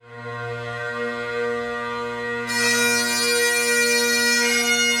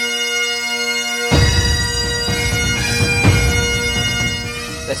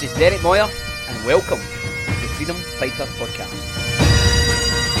This is Derek Moyer, and welcome to the Freedom Fighter Podcast.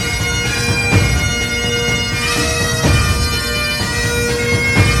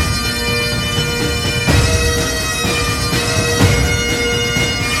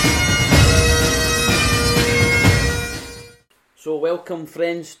 So welcome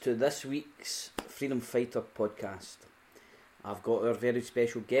friends to this week's Freedom Fighter Podcast. I've got our very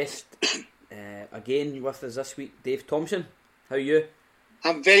special guest again with us this week, Dave Thomson. How are you?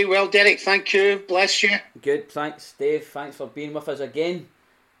 I'm very well, Derek, thank you, bless you. Good, thanks Dave, thanks for being with us again.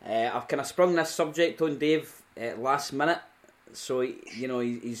 I've kind of sprung this subject on Dave last minute, so you know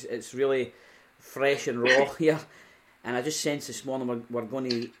it's really fresh and raw here, and I just sense this morning we're going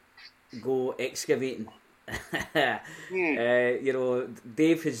to go excavating. You know,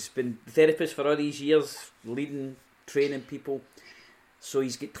 Dave has been a therapist for all these years, leading, training people, so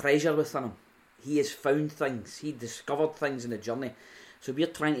he's got treasure within him. He has found things, he discovered things in the journey. So we're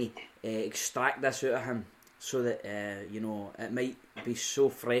trying to extract this out of him so that, you know, it might be so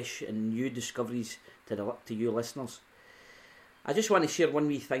fresh and new discoveries to you listeners. I just want to share one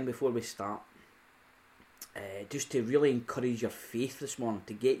wee thing before we start. Just to really encourage your faith this morning,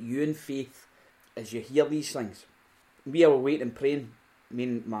 to get you in faith as you hear these things. We are waiting and praying, me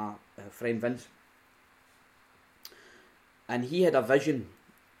and my friend Vince. And he had a vision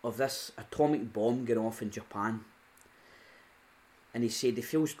of this atomic bomb going off in Japan. And he said he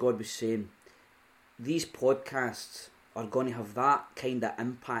feels God was saying, these podcasts are going to have that kind of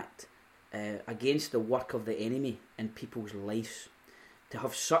impact against the work of the enemy in people's lives. To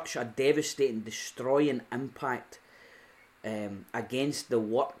have such a devastating, destroying impact against the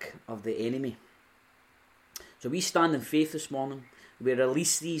work of the enemy. So we stand in faith this morning. We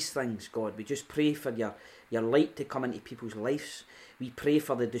release these things, God. We just pray for your light to come into people's lives. We pray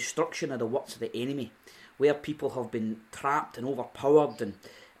for the destruction of the works of the enemy, where people have been trapped and overpowered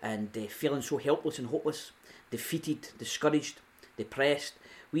and feeling so helpless and hopeless, defeated, discouraged, depressed.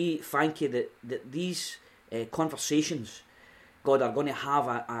 We thank you that these conversations, God, are going to have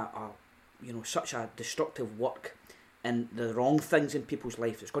a such a destructive work in the wrong things in people's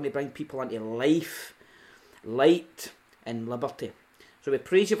lives. It's going to bring people into life, light and liberty. So we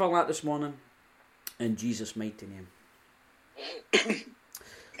praise you for that this morning in Jesus' mighty name.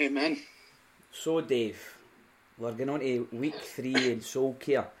 Amen. So Dave, we're going on to week 3 in soul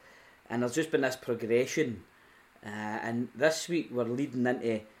care, and there's just been this progression, and this week we're leading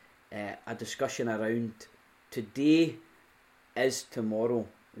into a discussion around today is tomorrow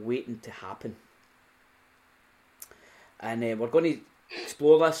waiting to happen. And we're going to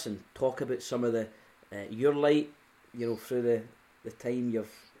explore this and talk about some of the your light, you know, through the time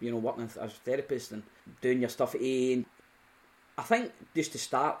you've, you know, working as a therapist and doing your stuff at AA. And I think just to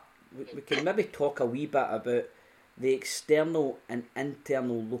start, we can maybe talk a wee bit about the external and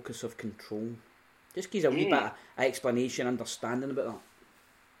internal locus of control. Just give us a wee bit of explanation, understanding about that.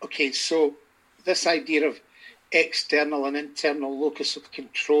 Okay, so this idea of external and internal locus of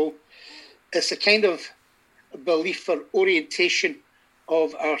control, it's a kind of belief or orientation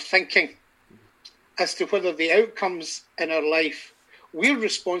of our thinking as to whether the outcomes in our life we're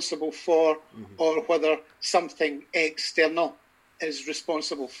responsible for, or whether something external is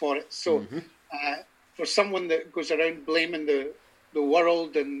responsible for it. So for someone that goes around blaming the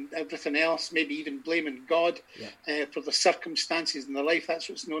world and everything else, maybe even blaming God for the circumstances in their life, that's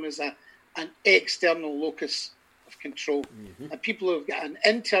what's known as an external locus of control. And people who've got an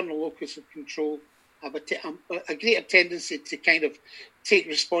internal locus of control have a greater tendency to kind of take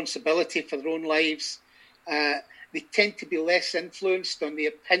responsibility for their own lives. They tend to be less influenced on the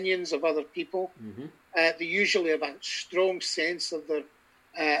opinions of other people. They usually have a strong sense of their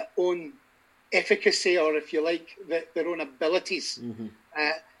own efficacy, or if you like, their own abilities.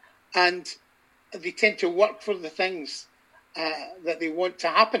 And they tend to work for the things that they want to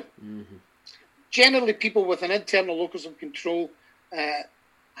happen. Generally, people with an internal locus of control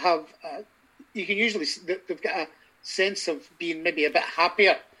have, you can usually, they've got a sense of being maybe a bit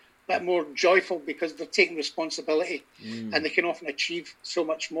happier, a bit more joyful, because they're taking responsibility and they can often achieve so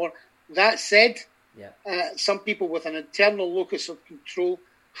much more. That said, some people with an internal locus of control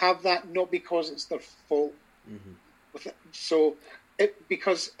have that not because it's their fault.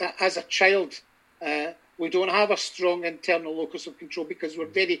 Because as a child, we don't have a strong internal locus of control because we're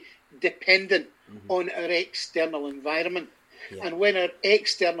very dependent on our external environment. And when our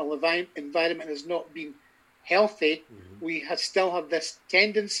external environment has not been healthy, we still have this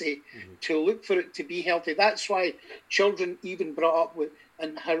tendency to look for it to be healthy. That's why children even brought up with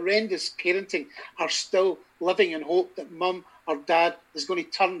horrendous parenting are still living in hope that mum or dad is going to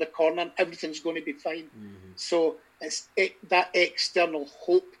turn the corner and everything's going to be fine. So It's that external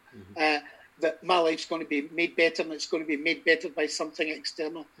hope that my life's going to be made better, and it's going to be made better by something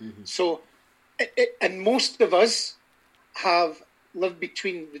external. So, and most of us have lived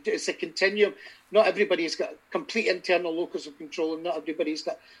between. It's a continuum. Not everybody's got a complete internal locus of control, and not everybody's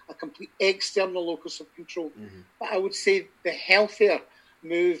got a complete external locus of control. But I would say the healthier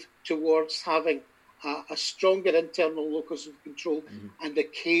move towards having a stronger internal locus of control and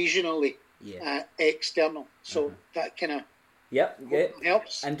occasionally external. So that kind of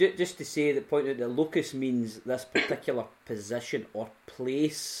helps. And just to say, the point out the locus means this particular position or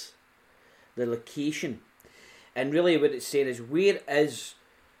place, the location. And really what it's saying is, where is,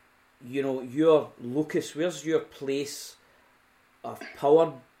 your locus, where's your place of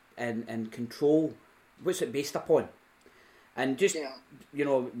power and control? What's it based upon? And just, we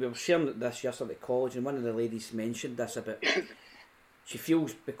were sharing this yesterday at college, and one of the ladies mentioned this about, she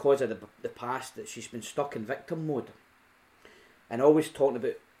feels because of the past that she's been stuck in victim mode. And always talking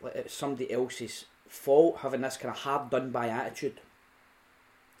about like it's somebody else's fault, having this kind of hard done by attitude.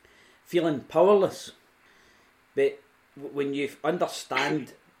 Feeling powerless. But when you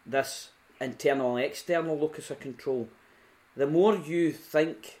understand this internal and external locus of control, the more you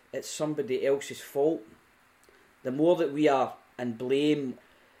think it's somebody else's fault, the more that we are in blame,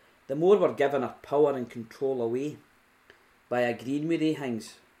 the more we're giving our power and control away by agreeing with these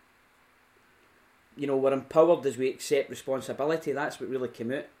things. We're empowered as we accept responsibility. That's what really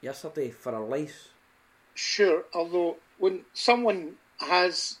came out yesterday for our lives. Sure, although when someone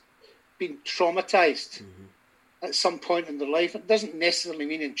has been traumatised at some point in their life, it doesn't necessarily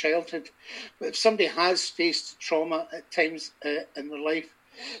mean in childhood, but if somebody has faced trauma at times in their life,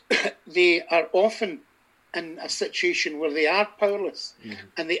 they are often in a situation where they are powerless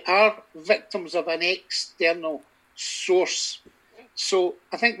and they are victims of an external source. So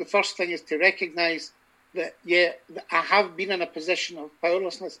I think the first thing is to recognise that, I have been in a position of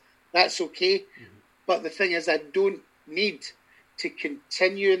powerlessness. That's okay. But the thing is, I don't need to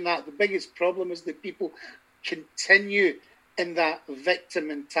continue in that. The biggest problem is that people continue in that victim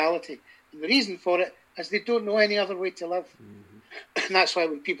mentality. And the reason for it is they don't know any other way to live. And that's why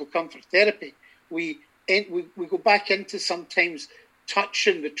when people come for therapy, we go back into sometimes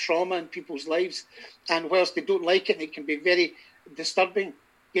touching the trauma in people's lives. And whilst they don't like it, it can be very disturbing.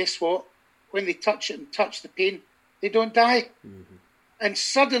 Guess what? When they touch it and touch the pain, they don't die. And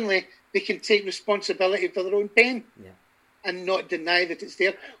suddenly they can take responsibility for their own pain and not deny that it's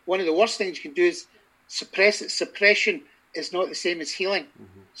there. One of the worst things you can do is suppress it. Suppression is not the same as healing.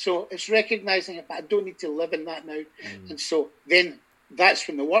 So it's recognising it, but I don't need to live in that now. And so then that's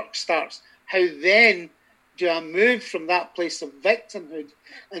when the work starts. How then do I move from that place of victimhood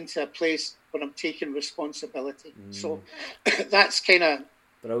into a place where I'm taking responsibility? So that's kind of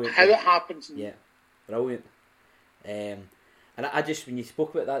how it happens. Brilliant. And I just, when you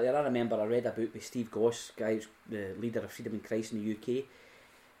spoke about that there, I remember I read about with Steve Goss, guy who's the leader of Freedom in Christ in the UK,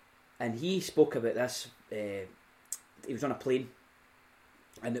 and he spoke about this. He was on a plane,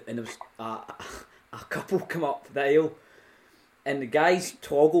 and there was a couple come up the aisle, and the guy's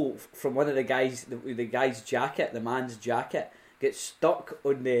toggle from one of the guy's jacket, the man's jacket, gets stuck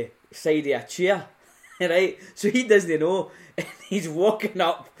on the side of a chair, right? So he doesn't know, and he's walking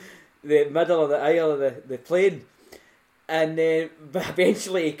up the middle of the aisle of the plane, and but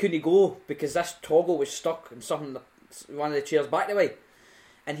eventually he couldn't go because this toggle was stuck in one of the chairs back the way.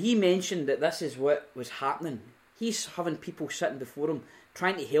 And he mentioned that this is what was happening. He's having people sitting before him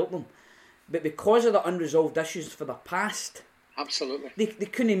trying to help them, but because of the unresolved issues for the past, absolutely, they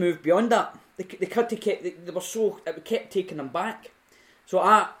couldn't move beyond that. They were so, it kept taking them back. So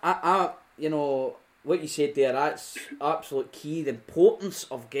I what you said there, that's absolute key. The importance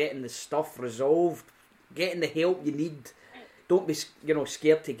of getting the stuff resolved, getting the help you need. Don't be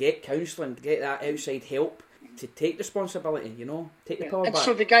scared to get counselling, get that outside help to take responsibility. Take the power back.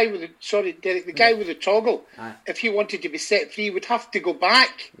 So the guy with the guy with the toggle, if he wanted to be set free, would have to go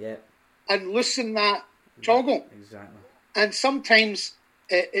back and loosen that toggle. Exactly. And sometimes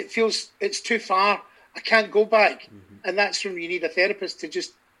it feels it's too far. I can't go back, and that's when you need a therapist to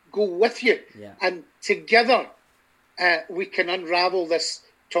just go with you, and together we can unravel this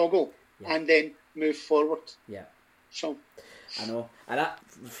toggle and then move forward. So I know, and I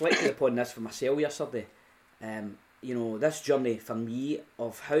reflected upon this for myself yesterday. This journey for me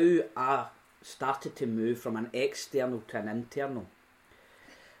of how I started to move from an external to an internal.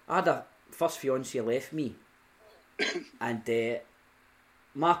 I had a first fiancée left me, and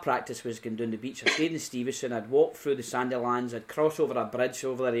my practice was going down the beach. I stayed in Stevenson. I'd walk through the sandy lands. I'd cross over a bridge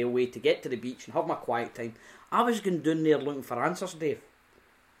over the railway to get to the beach and have my quiet time. I was going down there looking for answers, Dave.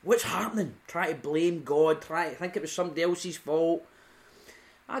 What's happening? Try to blame God, try to think it was somebody else's fault.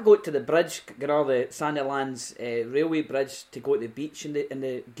 I go to the bridge, the Sandilands railway bridge, to go to the beach, and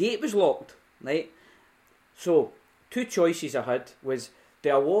the gate was locked, right? So, two choices I had was,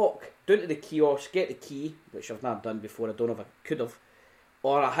 do I walk down to the kiosk, get the key, which I've never done before, I don't know if I could have,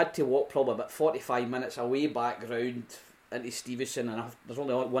 or I had to walk probably about 45 minutes away back round into Stevenson, and there's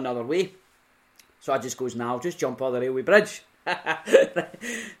only one other way. So I just goes, I'll just jump on the railway bridge.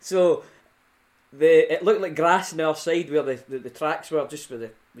 So it looked like grass on the other side where the tracks were, just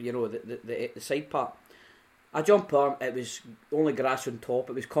with the side part. I jump on, it was only grass on top,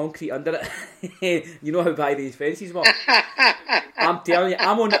 it was concrete under it. You know how bad these fences were. I'm telling you,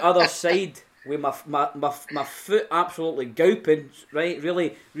 I'm on the other side with my foot absolutely gouping, right?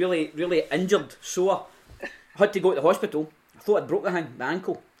 Really, really, really injured, sore. I had to go to the hospital. I thought I'd broke the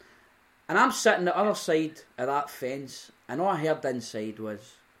ankle. And I'm sitting the other side of that fence, and all I heard inside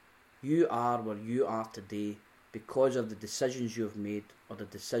was, you are where you are today because of the decisions you've made or the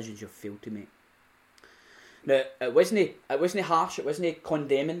decisions you've failed to make. Now, it wasn't harsh, it wasn't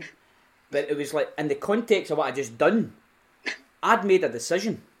condemning, but it was like, in the context of what I just done, I'd made a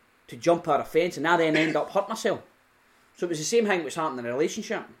decision to jump out a fence, and I then end up hurting myself. So it was the same thing that was happening in a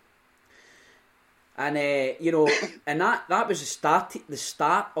relationship. And, and that was the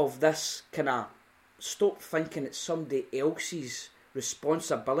start of this kind of, stop thinking it's somebody else's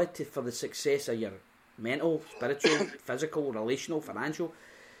responsibility for the success of your mental, spiritual, physical, relational, financial.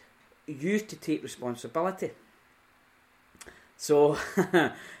 You have to take responsibility. So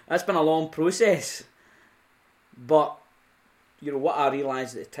that's been a long process, but what I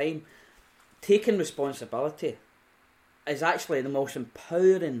realised at the time, taking responsibility is actually the most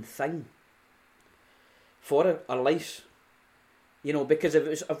empowering thing for our lives. Because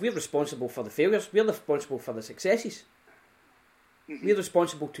if we're responsible for the failures, we're responsible for the successes. Mm-hmm. We're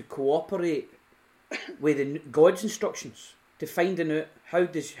responsible to cooperate with God's instructions, to finding out how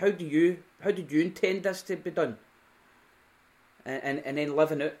did you intend this to be done, and then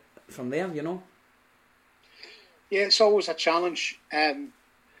living it from there. Yeah, it's always a challenge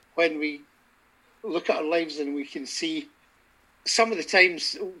when we look at our lives and we can see some of the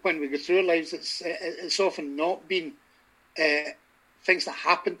times when we go through our lives, it's often not been things that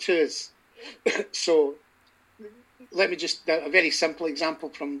happen to us. So let me just a very simple example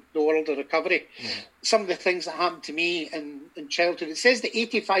from the world of recovery. Mm-hmm. Some of the things that happened to me in childhood. It says that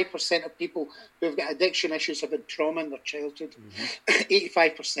 85% of people who have got addiction issues have had trauma in their childhood. Mm-hmm.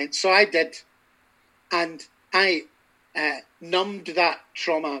 85%. So I did, and I numbed that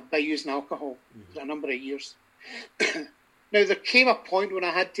trauma by using alcohol for a number of years. Now, there came a point when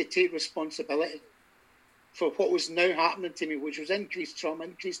I had to take responsibility for what was now happening to me, which was increased trauma,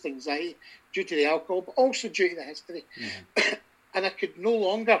 increased anxiety due to the alcohol, but also due to the history. Mm-hmm. And I could no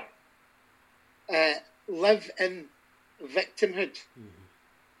longer live in victimhood. Mm-hmm.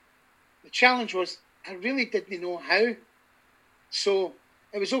 The challenge was I really didn't know how. So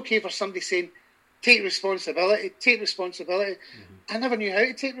it was okay for somebody saying, take responsibility. Mm-hmm. I never knew how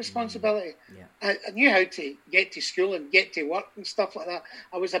to take responsibility. Mm-hmm. Yeah. I knew how to get to school and get to work and stuff like that.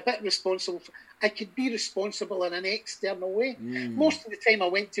 I was a bit responsible. I could be responsible in an external way. Mm-hmm. Most of the time I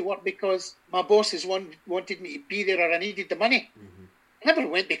went to work because my bosses wanted me to be there or I needed the money. Mm-hmm. I never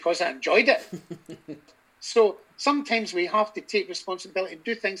went because I enjoyed it. So sometimes we have to take responsibility and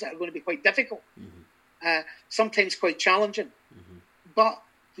do things that are going to be quite difficult. Mm-hmm. Sometimes quite challenging. Mm-hmm. But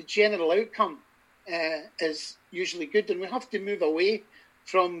the general outcome is usually good, and we have to move away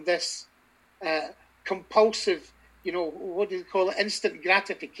from this compulsive, what do you call it, instant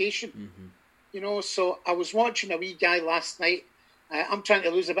gratification. Mm-hmm. So I was watching a wee guy last night. I'm trying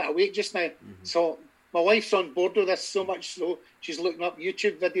to lose a bit of weight just now. Mm-hmm. So my wife's on board with this so much so she's looking up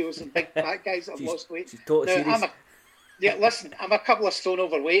YouTube videos of big fat guys that have lost weight. She's totally serious. I'm a couple of stone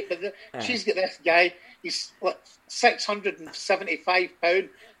overweight, but she's got this guy. He's like 675 pounds,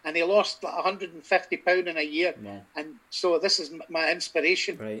 and he lost like 150 pounds in a year. Yeah. And so this is my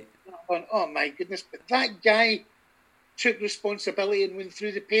inspiration. Right. And I'm going, oh my goodness! But that guy took responsibility and went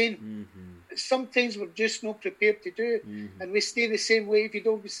through the pain. Mm-hmm. Sometimes we're just not prepared to do it, and we stay the same way if you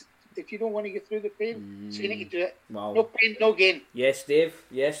don't want to get through the pain. Mm-hmm. So you need to do it. Wow. No pain, no gain. Yes, Dave.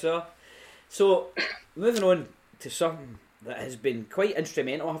 Yes, sir. So moving on to something that has been quite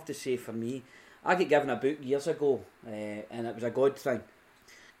instrumental, I have to say, for me. I got given a book years ago, and it was a God thing,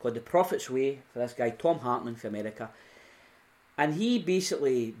 called The Prophet's Way, for this guy, Tom Hartman from America. And he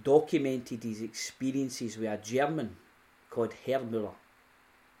basically documented his experiences with a German called Herr Müller.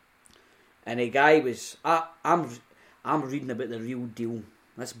 And the guy was, I'm reading about the real deal.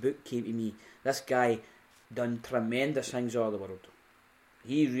 This book came to me. This guy done tremendous things all over the world.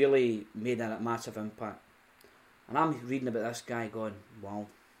 he really made a massive impact. And I'm reading about this guy going, wow.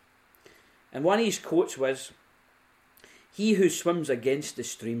 And one of his quotes was, "He who swims against the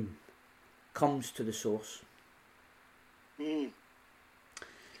stream comes to the source."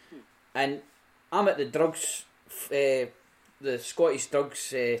 And I'm at the drugs, the Scottish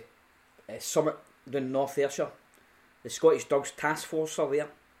Drugs Summit down in North Ayrshire. The Scottish Drugs Task Force are there.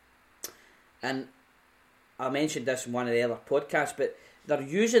 And I mentioned this in one of the other podcasts, but they're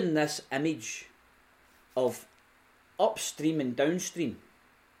using this image of upstream and downstream.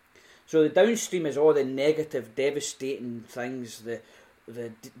 So the downstream is all the negative, devastating things,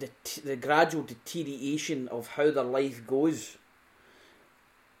 the gradual deterioration of how their life goes.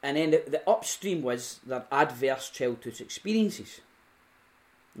 And then the upstream was their adverse childhood experiences.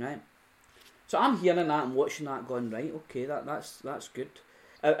 Right? So I'm hearing that and watching that going, right, okay, that's good.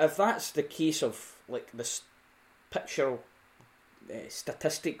 If that's the case of like this picture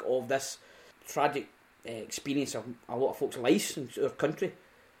statistic of this tragic experience of a lot of folks' lives in our country,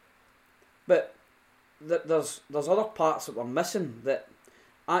 but there's other parts that we're missing, that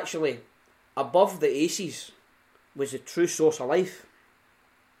actually above the aces was the true source of life.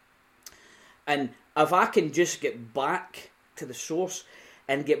 And if I can just get back to the source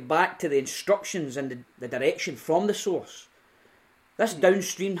and get back to the instructions and the direction from the source, this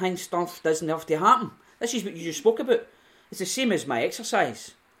downstream stuff doesn't have to happen. This is what you just spoke about. It's the same as my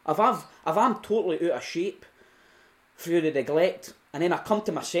exercise. If I'm totally out of shape through the neglect, and then I come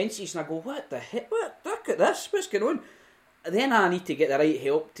to my senses and I go, what the heck? Look at this, what's going on? Then I need to get the right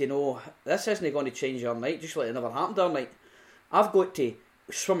help to know this isn't going to change overnight, just like it never happened overnight. I've got to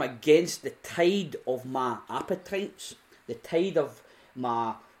swim against the tide of my appetites, the tide of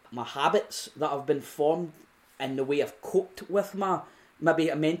my habits that have been formed in the way I've coped with my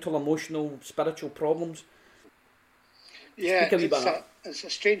maybe mental, emotional, spiritual problems. Yeah, it's a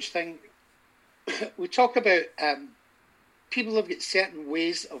strange thing. We talk about people have got certain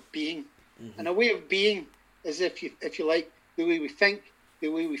ways of being, and a way of being is if you like the way we think, the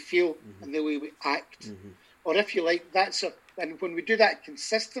way we feel, and the way we act, or if you like and when we do that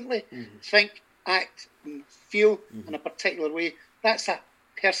consistently, think, act, and feel in a particular way, that's a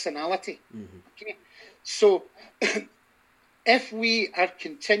personality. Okay, so if we are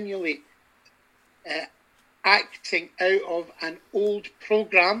continually acting out of an old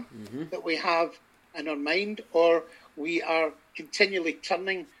program that we have in our mind, or we are continually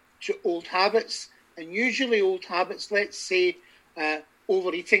turning to old habits, and usually old habits, let's say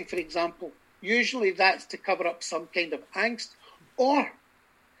overeating, for example, usually that's to cover up some kind of angst, or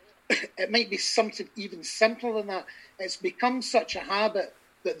it might be something even simpler than that. It's become such a habit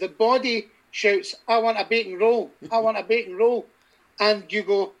that the body shouts, I want a bacon roll, I want a bacon roll, and you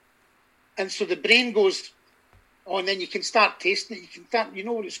go, and so the brain goes, oh, and then you can start tasting it. You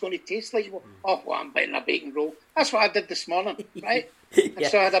know what it's going to taste like. You go, oh, well, I'm biting a bacon roll. That's what I did this morning, right? And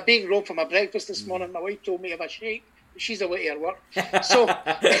so I had a bacon roll for my breakfast this morning. My wife told me to have a shake. She's away to her work.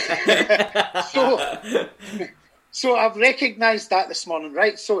 So I've recognised that this morning,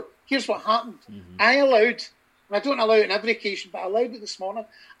 right? So here's what happened. I allowed, and I don't allow it on every occasion, but I allowed it this morning.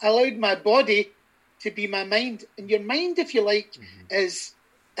 I allowed my body to be my mind. And your mind, if you like, is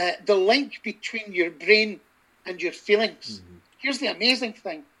the link between your brain and your feelings. Here's the amazing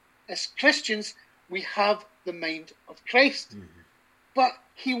thing. As Christians, we have the mind of Christ. But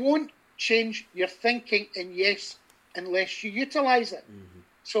he won't change your thinking in yes unless you utilise it.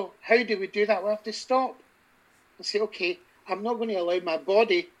 So how do we do that? We have to stop and say, okay, I'm not going to allow my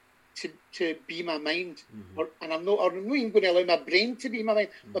body to be my mind. Or I'm not even going to allow my brain to be my mind.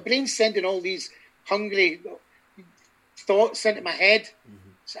 My brain's sending all these hungry thoughts into my head.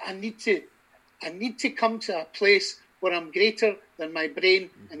 So I need to come to a place where I'm greater than my brain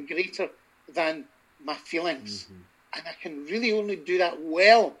and greater than my feelings. And I can really only do that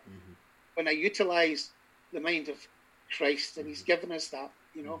well when I utilise the mind of Christ. And he's given us that,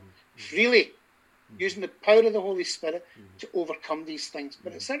 really using the power of the Holy Spirit to overcome these things.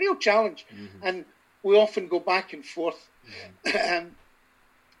 But it's a real challenge. And we often go back and forth. And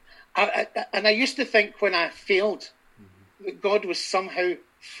I used to think when I failed that God was somehow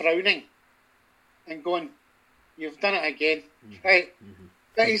frowning and going, you've done it again, right?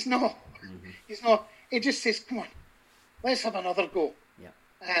 But he's not. He's not. He just says, come on, let's have another go.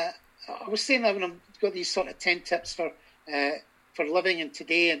 I was saying that when I've got these sort of 10 tips for living in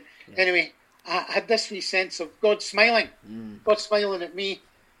today, and anyway, I had this wee sense of God smiling at me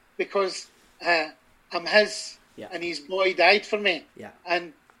because I'm his, and his boy died for me,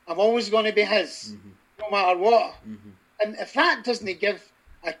 and I'm always going to be his, no matter what. And if that doesn't give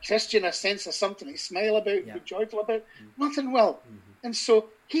a Christian a sense of something to smile about, be joyful about, nothing will. And so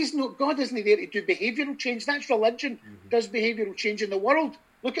God isn't there to do behavioural change. That's religion, does behavioural change in the world.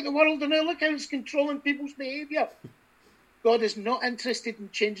 Look at the world now, look how it's controlling people's behaviour. God is not interested in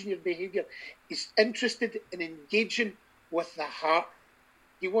changing your behaviour. He's interested in engaging with the heart.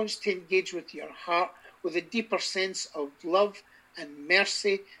 He wants to engage with your heart with a deeper sense of love and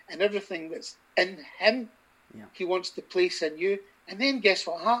mercy and everything that's in him. Yeah. He wants to place in you. And then guess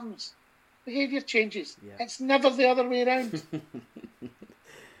what happens? Behaviour changes. Yeah. It's never the other way around.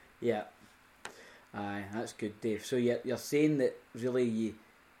 Yeah. Aye, that's good, Dave. So you're saying that really you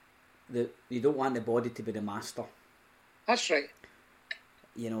don't want the body to be the master. That's right.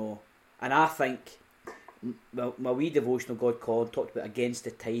 And I think my wee devotional God called talked about against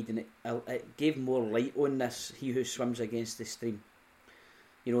the tide, and it gave more light on this. He who swims against the stream.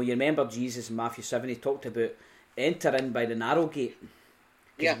 You remember Jesus in Matthew 7. He talked about enter in by the narrow gate.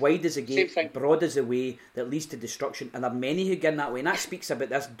 Because wide is the gate, broad is the way that leads to destruction, and there are many who get in that way. And that speaks about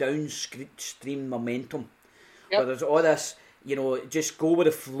this downstream momentum, where there's all this, just go with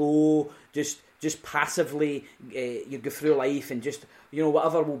the flow, just passively, you go through life, and just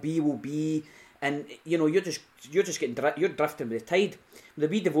whatever will be, and you're just you're drifting with the tide. The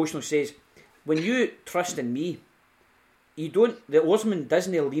wee devotional says, when you trust in me, the oarsman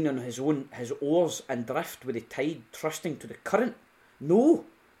doesn't lean on his oars and drift with the tide, trusting to the current. No,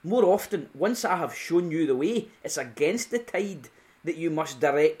 more often, once I have shown you the way, it's against the tide that you must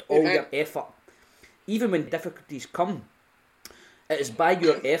direct all your effort. Even when difficulties come, it is by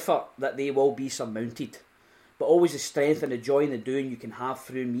your effort that they will be surmounted. But always the strength and the joy in the doing you can have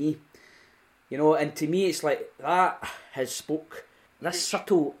through me. And to me it's like that has spoke, this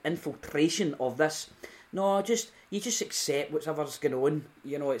subtle infiltration of this. No, you just accept whatever's going on.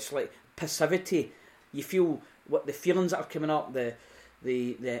 It's like passivity. You feel what the feelings that are coming up, the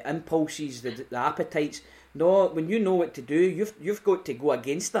impulses, the appetites. No, when you know what to do, you've got to go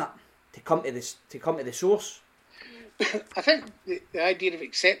against that to come to the source. I think the idea of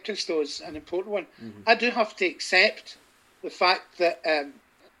acceptance, though, is an important one. I do have to accept the fact that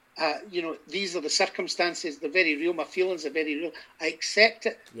these are the circumstances. They're very real. My feelings are very real. I accept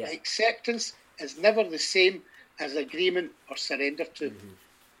it. Yeah. Acceptance is never the same as agreement or surrender to.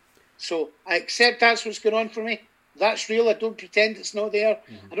 So I accept that's what's going on for me. That's real. I don't pretend it's not there.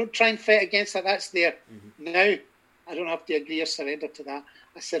 I don't try and fight against that. That's there. Now, I don't have to agree or surrender to that.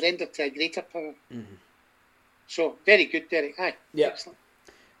 I surrender to a greater power. So, very good, Derek. Aye. Yeah. Excellent.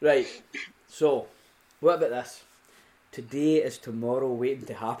 Right. So, what about this? Today is tomorrow waiting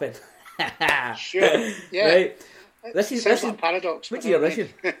to happen. Sure. Yeah. Right. This is a paradox. What's your issue?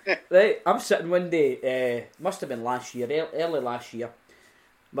 Right. I'm sitting one day, must have been last year, early last year.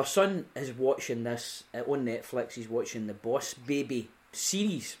 My son is watching this on Netflix. He's watching the Boss Baby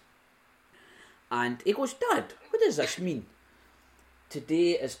series. And he goes, Dad, what does this mean?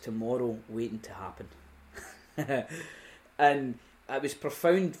 Today is tomorrow waiting to happen. And it was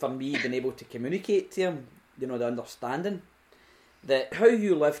profound for me being able to communicate to him, the understanding that how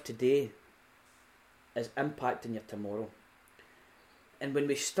you live today is impacting your tomorrow. And when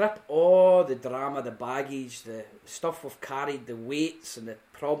we strip all the drama, the baggage, the stuff we've carried, the weights and the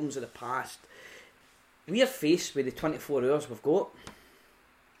problems of the past, we are faced with the 24 hours we've got.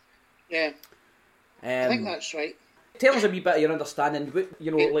 Yeah, I think that's right. Tell us a wee bit of your understanding,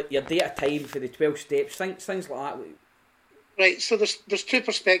 like your day at a time for the 12 steps, things like that. Right, so there's two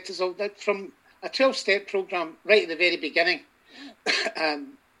perspectives of that. From a 12-step programme right at the very beginning.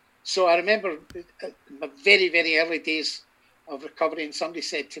 So I remember in my very, very early days of recovery, and somebody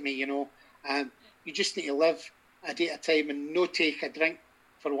said to me, you just need to live a day at a time and no take a drink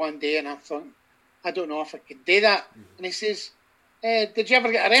for one day. And I thought, I don't know if I could do that. And he says, did you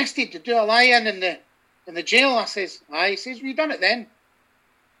ever get arrested to do a lie-in in the jail? I says, aye. He says, well, you done it then.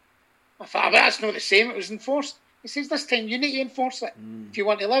 I thought, but that's not the same. It was enforced. He says, this time you need to enforce it if you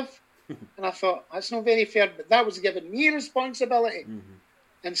want to live. And I thought, that's not very fair, but that was giving me responsibility.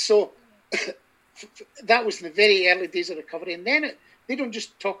 And so that was in the very early days of recovery. And then they don't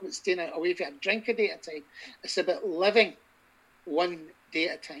just talk about staying away for a drink a day at a time. It's about living one day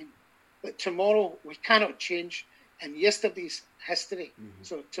at a time. But tomorrow we cannot change in yesterday's history.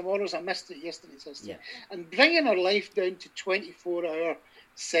 So tomorrow's a mystery, yesterday's history. Yeah. And bringing our life down to 24-hour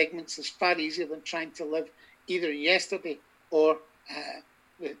segments is far easier than trying to live either yesterday or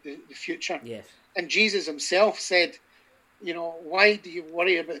the future. Yes. And Jesus himself said, why do you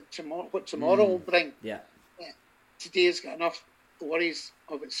worry about tomorrow? What tomorrow will bring? Yeah. Today's got enough worries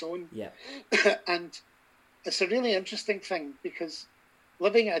of its own. Yeah. And it's a really interesting thing because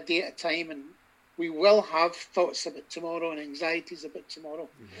living a day at a time, and we will have thoughts about tomorrow and anxieties about tomorrow.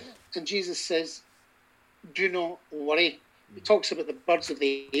 And Jesus says, do not worry He talks about the birds of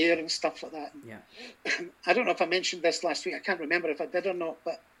the air and stuff like that. Yeah. I don't know if I mentioned this last week. I can't remember if I did or not,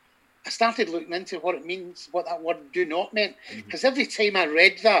 but I started looking into what it means, what that word do not meant. Because every time I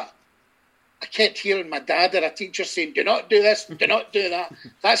read that, I kept hearing my dad or a teacher saying, do not do this, do not do that.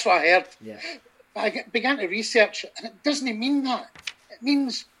 That's what I heard. Yeah. But I began to research it, and it doesn't mean that. It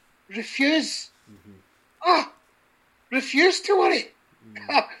means refuse. Refuse to worry.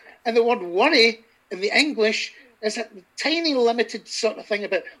 And the word worry in the English is a tiny limited sort of thing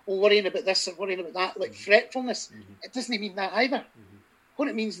about worrying about this or worrying about that, like fretfulness. It doesn't mean that either. What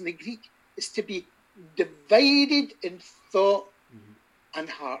it means in the Greek is to be divided in thought and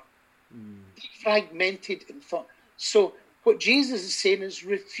heart. Fragmented in thought. So what Jesus is saying is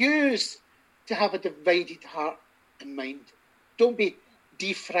refuse to have a divided heart and mind. Don't be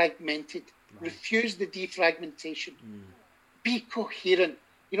defragmented. Refuse the defragmentation. Be coherent.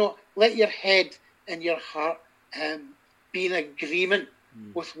 Let your head and your heart be in agreement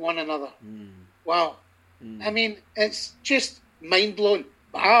with one another. Wow. I mean, it's just mind-blowing.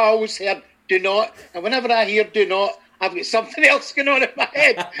 But I always heard do not, and whenever I hear do not, I've got something else going on in my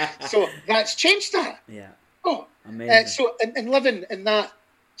head. So that's changed that. Yeah. Oh, amazing. So and living in that.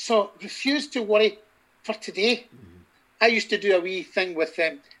 So refuse to worry for today. I used to do a wee thing with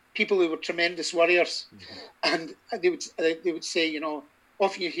people who were tremendous worriers, and they would say,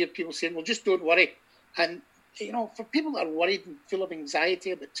 often you hear people saying, "Well, just don't worry." And for people that are worried and full of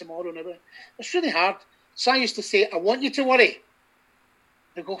anxiety about tomorrow and everything, it's really hard. So I used to say, "I want you to worry."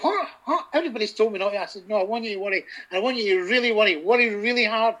 They go, "What? Everybody's told me not to." I said, "No, I want you to worry, and I want you to really worry really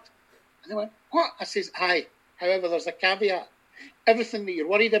hard." And they went, "What?" I says, "Aye. However, there's a caveat. Everything that you're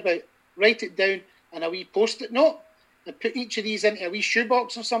worried about, write it down on a wee post-it note and put each of these into a wee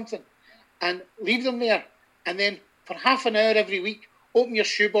shoebox or something and leave them there. And then for half an hour every week, open your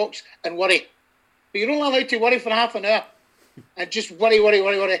shoebox and worry. But you're only allowed to worry for half an hour. And just worry.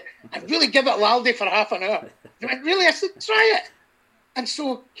 And really give it laldy for half an hour." They went, "Really?" I said, "Try it." And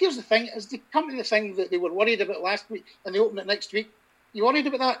so here's the thing, as they come to the thing that they were worried about last week and they open it next week, you worried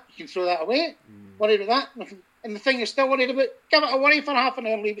about that, you can throw that away. Worried about that. And the thing you're still worried about, give it a worry for half an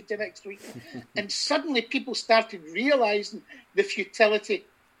hour, leave it to next week. And suddenly people started realising the futility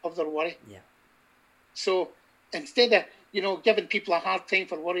of their worry. Yeah. So instead of, giving people a hard time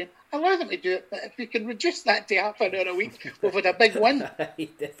for worrying, allow them to do it. But if we can reduce that to half an hour a week, we've had a big win.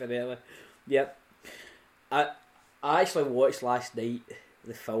 Definitely. Yep. I actually watched last night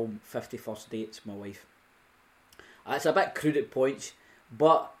the film 50 First Dates, my wife. It's a bit crude at points,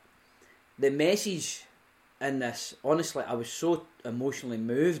 but the message in this, honestly, I was so emotionally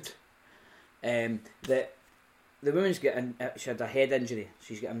moved that the woman's she had a head injury,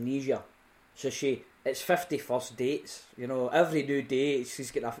 she's got amnesia, so it's 50 first dates, every new day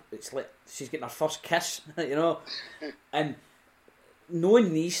she's getting her first kiss, and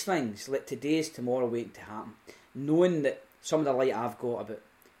knowing these things, like today is tomorrow waiting to happen, knowing that some of the light I've got about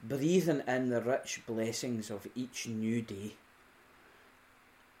breathing in the rich blessings of each new day.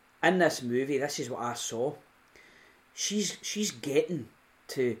 In this movie, this is what I saw. She's getting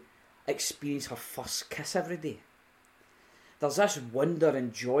to experience her first kiss every day. There's this wonder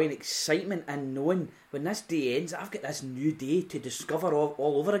and joy and excitement in knowing when this day ends, I've got this new day to discover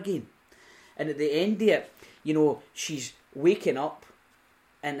all over again. And at the end of it, she's waking up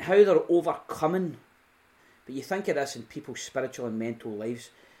and how they're overcoming. But you think of this in people's spiritual and mental lives,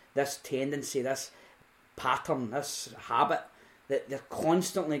 this tendency, this pattern, this habit, that they're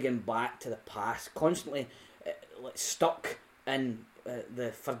constantly going back to the past, constantly stuck in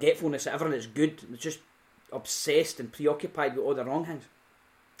the forgetfulness of everything that's good, just obsessed and preoccupied with all the wrong things.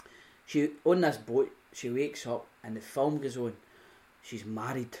 She, on this boat, she wakes up and the film goes on. She's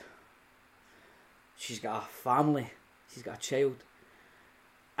married. She's got a family. She's got a child.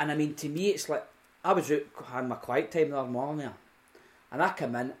 And I mean, to me, it's like, I was out having my quiet time the other morning there, and I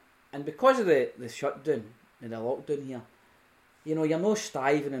come in, and because of the shutdown and the lockdown here, you're no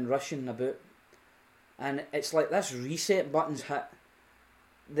striving and rushing about, and it's like this reset button's hit,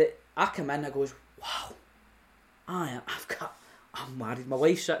 that I come in and goes, wow, I'm married, my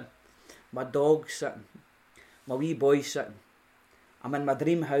wife's sitting, my dog's sitting, my wee boy's sitting, I'm in my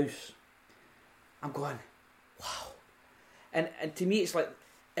dream house, I'm going, wow, and to me it's like,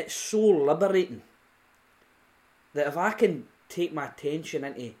 it's so liberating that if I can take my attention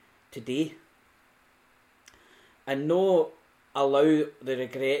into today and not allow the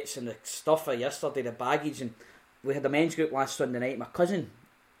regrets and the stuff of yesterday, the baggage, and we had a men's group last Sunday night, my cousin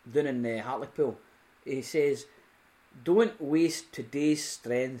down in Hartlepool, he says, don't waste today's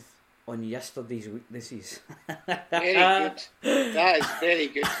strength on yesterday's weaknesses. Very good. That is very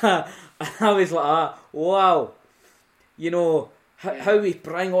good. I was like, wow. you know, how we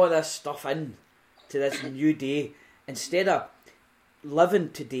bring all this stuff in to this new day instead of living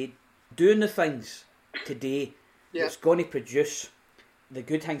today, doing the things today that's going to produce the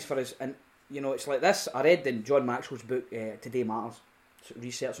good things for us. And you know, it's like this. I read in John Maxwell's book Today Matters,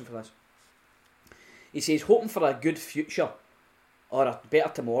 researching for this. He says hoping for a good future or a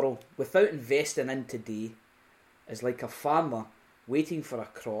better tomorrow without investing in today is like a farmer waiting for a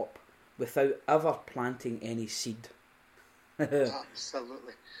crop without ever planting any seed.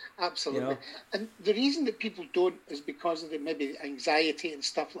 Absolutely. You know? And the reason that people don't is because of maybe anxiety and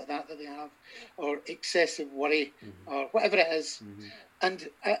stuff like that they have, or excessive worry, or whatever it is. And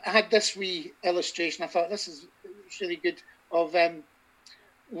I had this wee illustration. I thought this is really good, of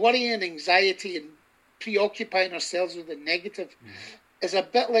worry and anxiety and preoccupying ourselves with the negative is a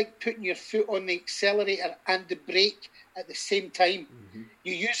bit like putting your foot on the accelerator and the brake at the same time.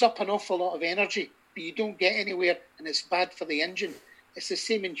 You use up an awful lot of energy, but you don't get anywhere, and it's bad for the engine. It's the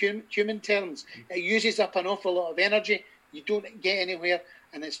same in human terms. It uses up an awful lot of energy, you don't get anywhere,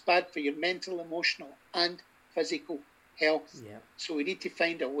 and it's bad for your mental, emotional, and physical health. So we need to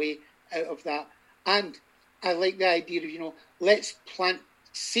find a way out of that. And I like the idea of, you know, let's plant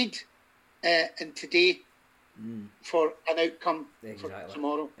seed in today for an outcome for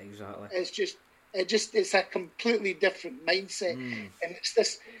tomorrow. It's a completely different mindset. And it's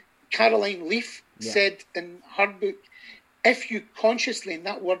this, Caroline Leaf said in her book, if you consciously, and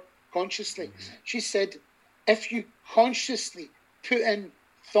that word consciously, she said, if you consciously put in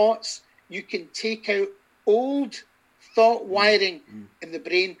thoughts, you can take out old thought wiring in the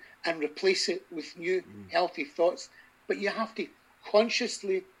brain and replace it with new healthy thoughts. But you have to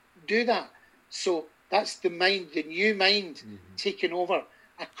consciously do that. So that's the mind, the new mind taking over,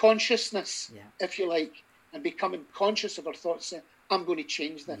 a consciousness, if you like, and becoming conscious of our thoughts, saying, I'm going to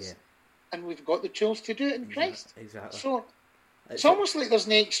change this. And we've got the tools to do it in Christ. So it's almost like there's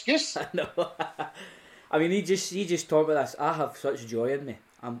no excuse. No. I mean, you just talk about this. I have such joy in me.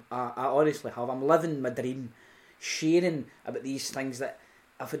 I honestly have. I'm living my dream, sharing about these things that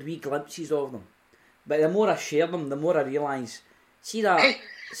I've had wee glimpses of them. But the more I share them, the more I realise. See that?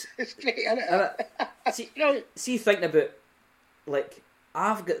 It's great, isn't it? See, thinking about, like,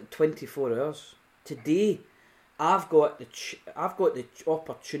 I've got 24 hours today. I've got the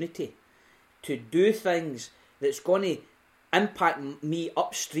opportunity to do things that's going to impact me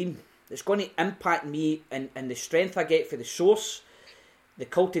upstream. It's going to impact me and the strength I get for the source, the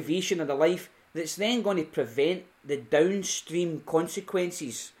cultivation of the life, that's then going to prevent the downstream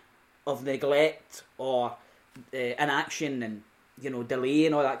consequences of neglect or inaction and, you know, delay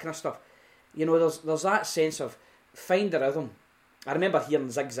and all that kind of stuff. You know, there's that sense of find a rhythm. I remember hearing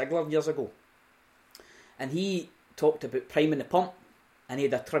Zig Ziglar years ago, and he talked about priming the pump, and he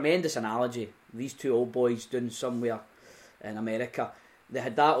had a tremendous analogy. These two old boys doing somewhere in America, they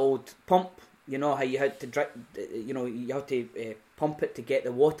had that old pump, you know, how you had to drink, you know, you had to pump it to get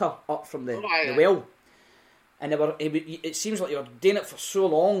the water up from the well. And it seems like you were doing it for so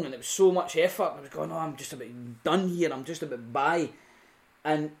long, and it was so much effort. And I was going, I'm just about done here. I'm just about by.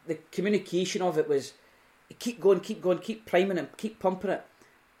 And the communication of it was, keep going, keep priming it, keep pumping it.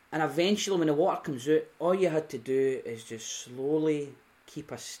 And eventually, when the water comes out, all you had to do is just slowly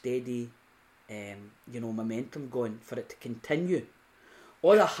keep a steady, momentum going for it to continue.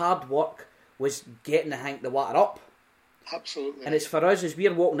 All the hard work was getting the water up. Absolutely. And it's for us, as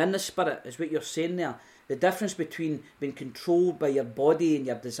we're walking in the Spirit, is what you're saying there. The difference between being controlled by your body and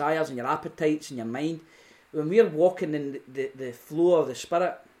your desires and your appetites and your mind, when we're walking in the flow of the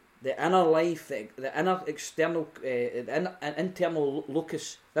Spirit, the inner life, the inner external, internal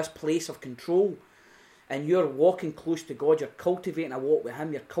locus, this place of control, and you're walking close to God, you're cultivating a walk with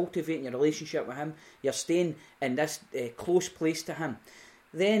Him, you're cultivating your relationship with Him, you're staying in this close place to Him,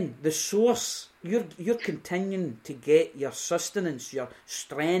 then the source, you're continuing to get your sustenance, your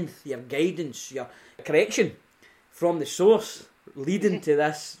strength, your guidance, your correction from the source, leading to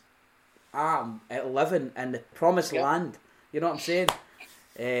this living in the promised land. You know what I'm saying?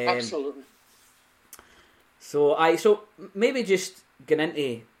 Absolutely. So maybe just getting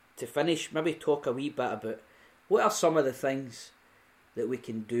into, to finish, maybe talk a wee bit about what are some of the things that we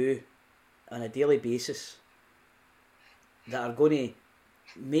can do on a daily basis that are going to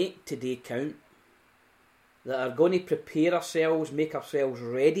make today count, that are going to prepare ourselves, make ourselves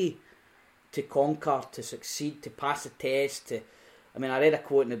ready to conquer, to succeed, to pass the test. I read a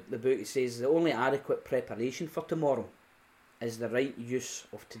quote in the book. It says the only adequate preparation for tomorrow is the right use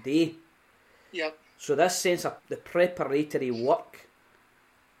of today. Yep. So this sense of the preparatory work,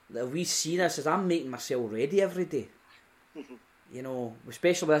 that we see this as I'm making myself ready every day. Mm-hmm. You know,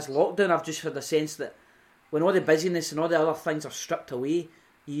 especially with this lockdown, I've just had the sense that when all the busyness and all the other things are stripped away,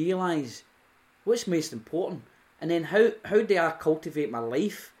 you realise what's most important, and then how do I cultivate my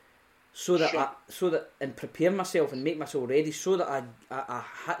life so that and prepare myself and make myself ready so that I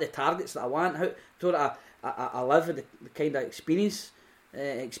hit the targets that I want, so that I live the kind of experience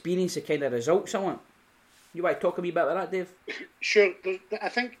the kind of results I want. You want to talk a wee bit about that, Dave? Sure. I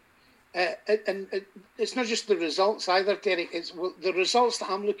think, and it's not just the results either, Derek. It's the results that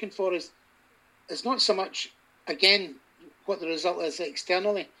I'm looking for is not so much, again, what the result is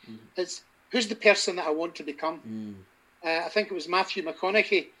externally. It's who's the person that I want to become. I think it was Matthew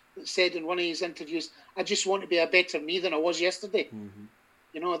McConaughey that said in one of his interviews, I just want to be a better me than I was yesterday.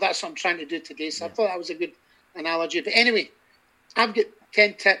 You know, that's what I'm trying to do today. So I thought that was a good analogy. But anyway, I've got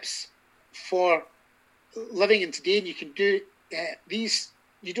 10 tips for living in today, and you can do these.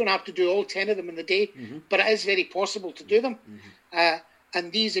 You don't have to do all 10 of them in the day, but it is very possible to do them. And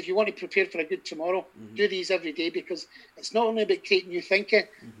these, if you want to prepare for a good tomorrow, do these every day, because it's not only about creating new thinking,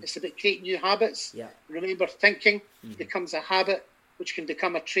 it's about creating new habits. Remember, thinking becomes a habit, which can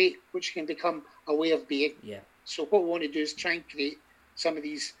become a trait, which can become a way of being. So what we want to do is try and create some of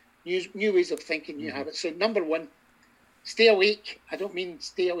these new ways of thinking, new habits. So number one, stay awake. I don't mean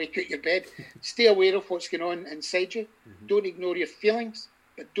stay awake at your bed. Stay aware of what's going on inside you. Don't ignore your feelings,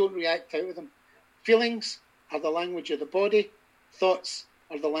 but don't react out of them. Feelings are the language of the body. Thoughts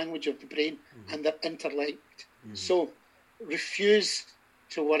are the language of the brain, and they're interlinked. So refuse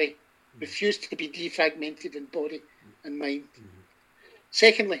to worry. Refuse to be defragmented in body and mind.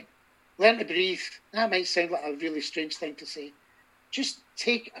 Secondly, learn to breathe. That might sound like a really strange thing to say. Just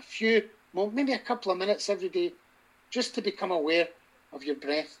take a few, maybe a couple of minutes every day, just to become aware of your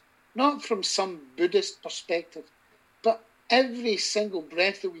breath. Not from some Buddhist perspective, but every single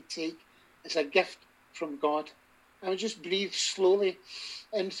breath that we take is a gift from God. And we just breathe slowly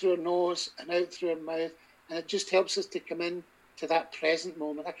in through our nose and out through our mouth, and it just helps us to come in to that present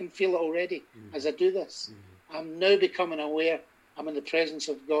moment. I can feel it already as I do this. I'm now becoming aware I'm in the presence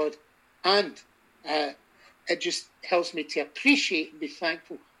of God, and it just helps me to appreciate and be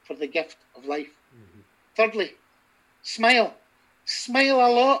thankful for the gift of life. Thirdly, smile. Smile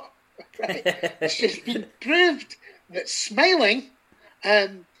a lot. Right? It's just been proved that smiling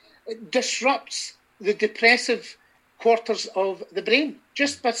disrupts the depressive quarters of the brain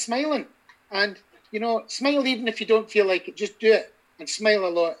just by smiling. And, you know, smile even if you don't feel like it. Just do it and smile a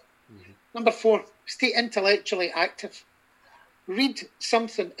lot. Number 4, stay intellectually active. Read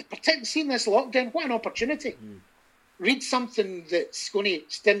something, particularly seeing this lockdown, what an opportunity. Read something that's going to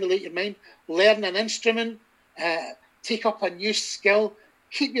stimulate your mind. Learn an instrument. Take up a new skill.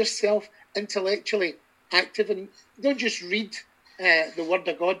 Keep yourself intellectually active, and don't just read the Word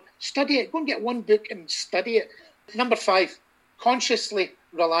of God. Study it. Go and get one book and study it. Number 5, consciously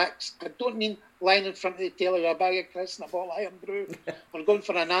relax. I don't mean lying in front of the telly with a bag of crisps and a bottle of Iron Brew or going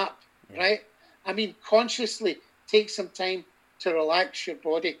for a nap, right? I mean, consciously take some time to relax your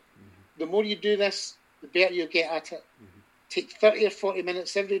body. The more you do this, the better you get at it. Take 30 or 40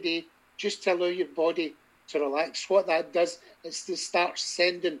 minutes every day just to allow your body to relax. What that does is to start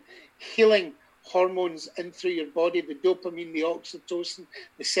sending healing hormones in through your body, the dopamine, the oxytocin,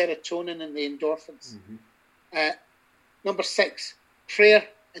 the serotonin, and the endorphins. Number 6, prayer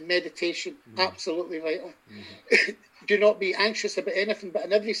and meditation, absolutely vital. Do not be anxious about anything, but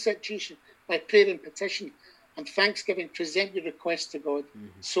in every situation, by prayer and petition and thanksgiving, present your request to God.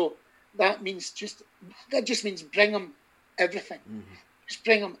 So that just means bring Him everything. Just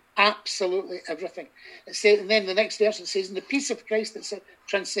bring Him absolutely everything. It says, and then the next verse it says, "And the peace of Christ that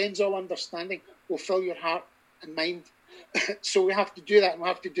transcends all understanding will fill your heart and mind." So we have to do that, and we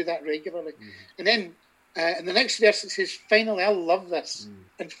have to do that regularly. And then in the next verse it says, finally, I love this.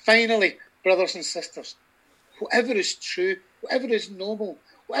 And finally, brothers and sisters, whatever is true, whatever is noble,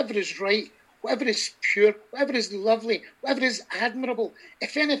 whatever is right, whatever is pure, whatever is lovely, whatever is admirable,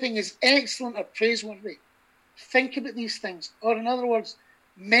 if anything is excellent or praiseworthy, think about these things. Or in other words,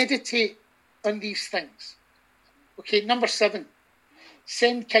 meditate on these things. Okay, number 7,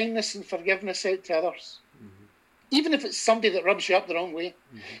 send kindness and forgiveness out to others. Even if it's somebody that rubs you up the wrong way,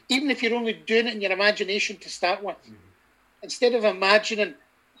 even if you're only doing it in your imagination to start with, instead of imagining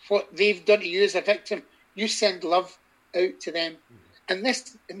what they've done to you as a victim, you send love out to them. And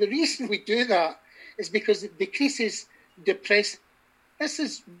the reason we do that is because it decreases depression.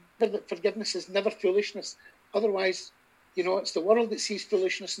 Forgiveness is never foolishness. Otherwise, you know, it's the world that sees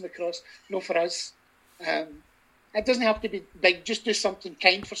foolishness in the cross. No, for us. It doesn't have to be big. Just do something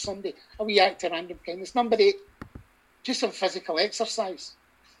kind for somebody. A wee act of random kindness. Number 8, do some physical exercise.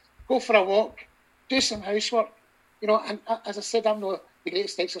 Go for a walk. Do some housework. You know, and as I said, I'm not the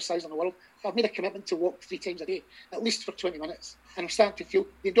greatest exercise in the world. I've made a commitment to walk 3 times a day, at least for 20 minutes. And I'm starting to feel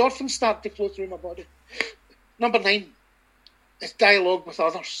the endorphins start to flow through my body. Number 9 is dialogue with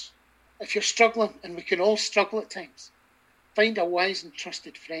others. If you're struggling, and we can all struggle at times, find a wise and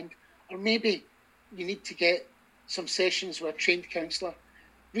trusted friend. Or maybe you need to get some sessions with a trained counsellor.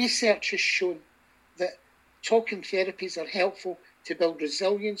 Research has shown that talking therapies are helpful to build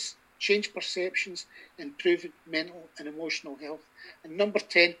resilience, change perceptions, improve mental and emotional health. And number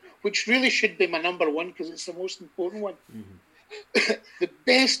 10, which really should be my number 1 because it's the most important one, the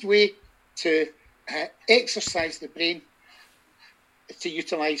best way to exercise the brain is to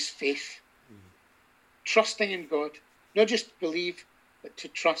utilise faith. Trusting in God, not just believe, but to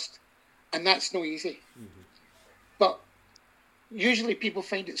trust. And that's no easy. But usually people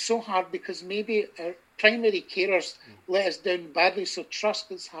find it so hard because maybe our primary carers let us down badly, so trust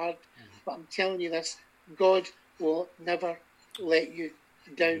is hard. But I'm telling you this, God will never let you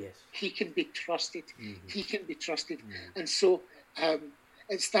down. Yes. He can be trusted. He can be trusted. And so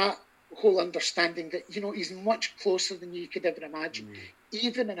it's that whole understanding that, he's much closer than you could ever imagine.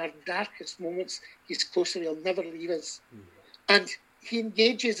 Even in our darkest moments, he's closer. He'll never leave us. And he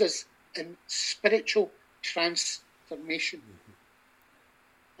engages us in spiritual transformation.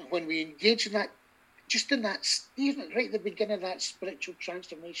 And when we engage in that, just in that, even right at the beginning of that spiritual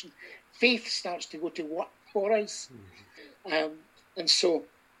transformation, faith starts to go to work for us. And so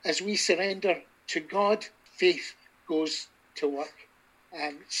as we surrender to God, faith goes to work.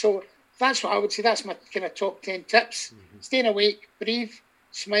 So that's what I would say. That's my kind of top 10 tips. Staying awake, breathe,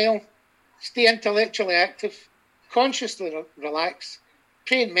 smile, stay intellectually active, consciously relax,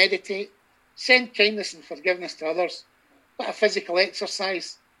 pray and meditate, send kindness and forgiveness to others, bit of physical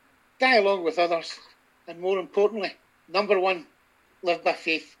exercise, dialogue with others, and more importantly, number 1, live by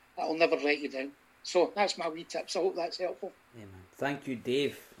faith. That'll never let you down. So that's my wee tips. I hope that's helpful. Amen. Thank you,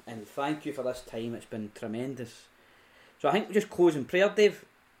 Dave, and thank you for this time. It's been tremendous. So I think we just close in prayer, Dave.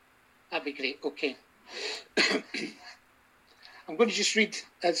 That'd be great. Okay. I'm going to just read,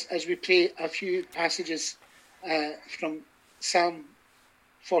 as we pray, a few passages from Psalm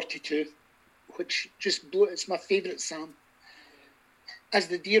 42, which just blew. It's my favourite psalm. As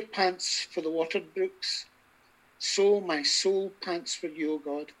the deer pants for the water brooks, so my soul pants for you, O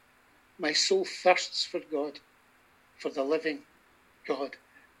God. My soul thirsts for God, for the living God.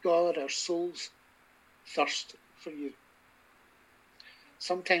 God, our souls thirst for you.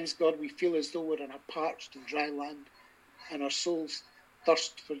 Sometimes, God, we feel as though we're in a parched and dry land, and our souls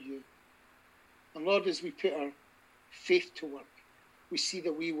thirst for you. And Lord, as we put our faith to work, we see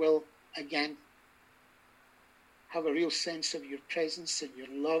that we will again have a real sense of your presence and your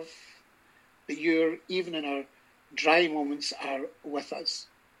love, that you're, even in our dry moments, are with us.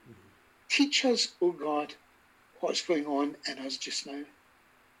 Teach us, O God, what's going on in us just now.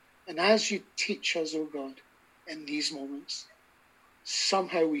 And as you teach us, O God, in these moments,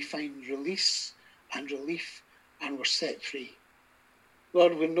 somehow we find release and relief and we're set free.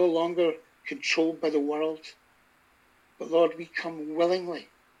 Lord, we're no longer controlled by the world, but Lord, we come willingly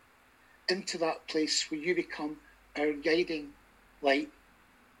into that place where you become our guiding light.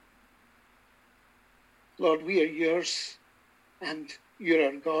 Lord, we are yours and you're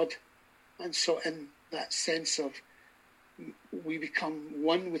our God. And so in that sense of we become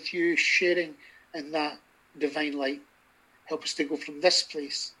one with you, sharing in that divine light. Help us to go from this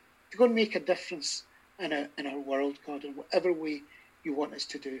place to go and make a difference in our world, God, in whatever way you want us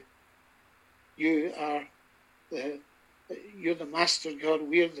to do. You're the master, God.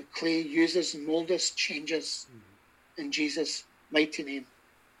 We're the clay. Use us, mold us, change us. In Jesus' mighty name,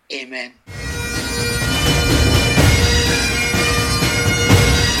 amen.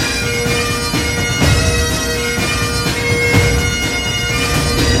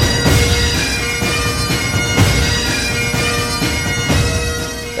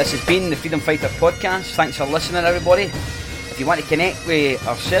 This has been the Freedom Fighter podcast. Thanks for listening, everybody. If you want to connect with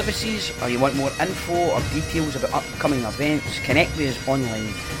our services or you want more info or details about upcoming events, connect with us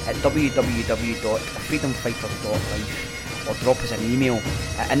online at www.freedomfighters.life or drop us an email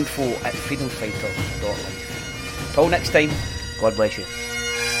at info@freedomfighters.life. Till next time, God bless you.